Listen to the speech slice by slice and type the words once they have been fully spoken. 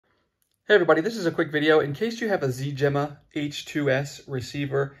Hey everybody, this is a quick video. In case you have a ZGemma H2S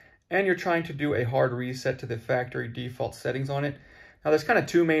receiver and you're trying to do a hard reset to the factory default settings on it. Now there's kind of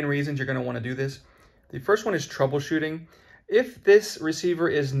two main reasons you're going to want to do this. The first one is troubleshooting. If this receiver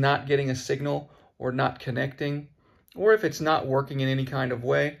is not getting a signal or not connecting, or if it's not working in any kind of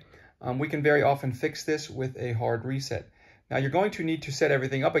way, we can very often fix this with a hard reset. Now you're going to need to set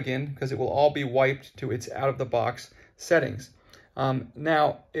everything up again because it will all be wiped to its out-of-the-box settings.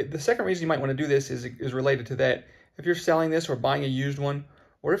 The second reason you might want to do this is related to that. If you're selling this or buying a used one,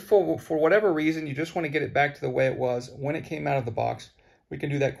 or if for whatever reason you just want to get it back to the way it was when it came out of the box, we can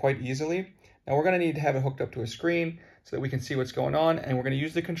do that quite easily. Now we're going to need to have it hooked up to a screen so that we can see what's going on, and we're going to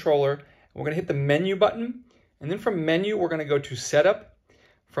use the controller. And we're going to hit the menu button, and then from menu we're going to go to setup.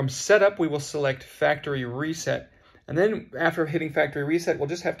 From setup we will select factory reset, and then after hitting factory reset we'll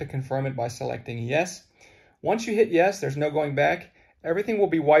just have to confirm it by selecting yes. Once you hit yes, there's no going back. Everything will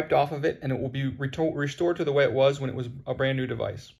be wiped off of it and it will be restored to the way it was when it was a brand new device.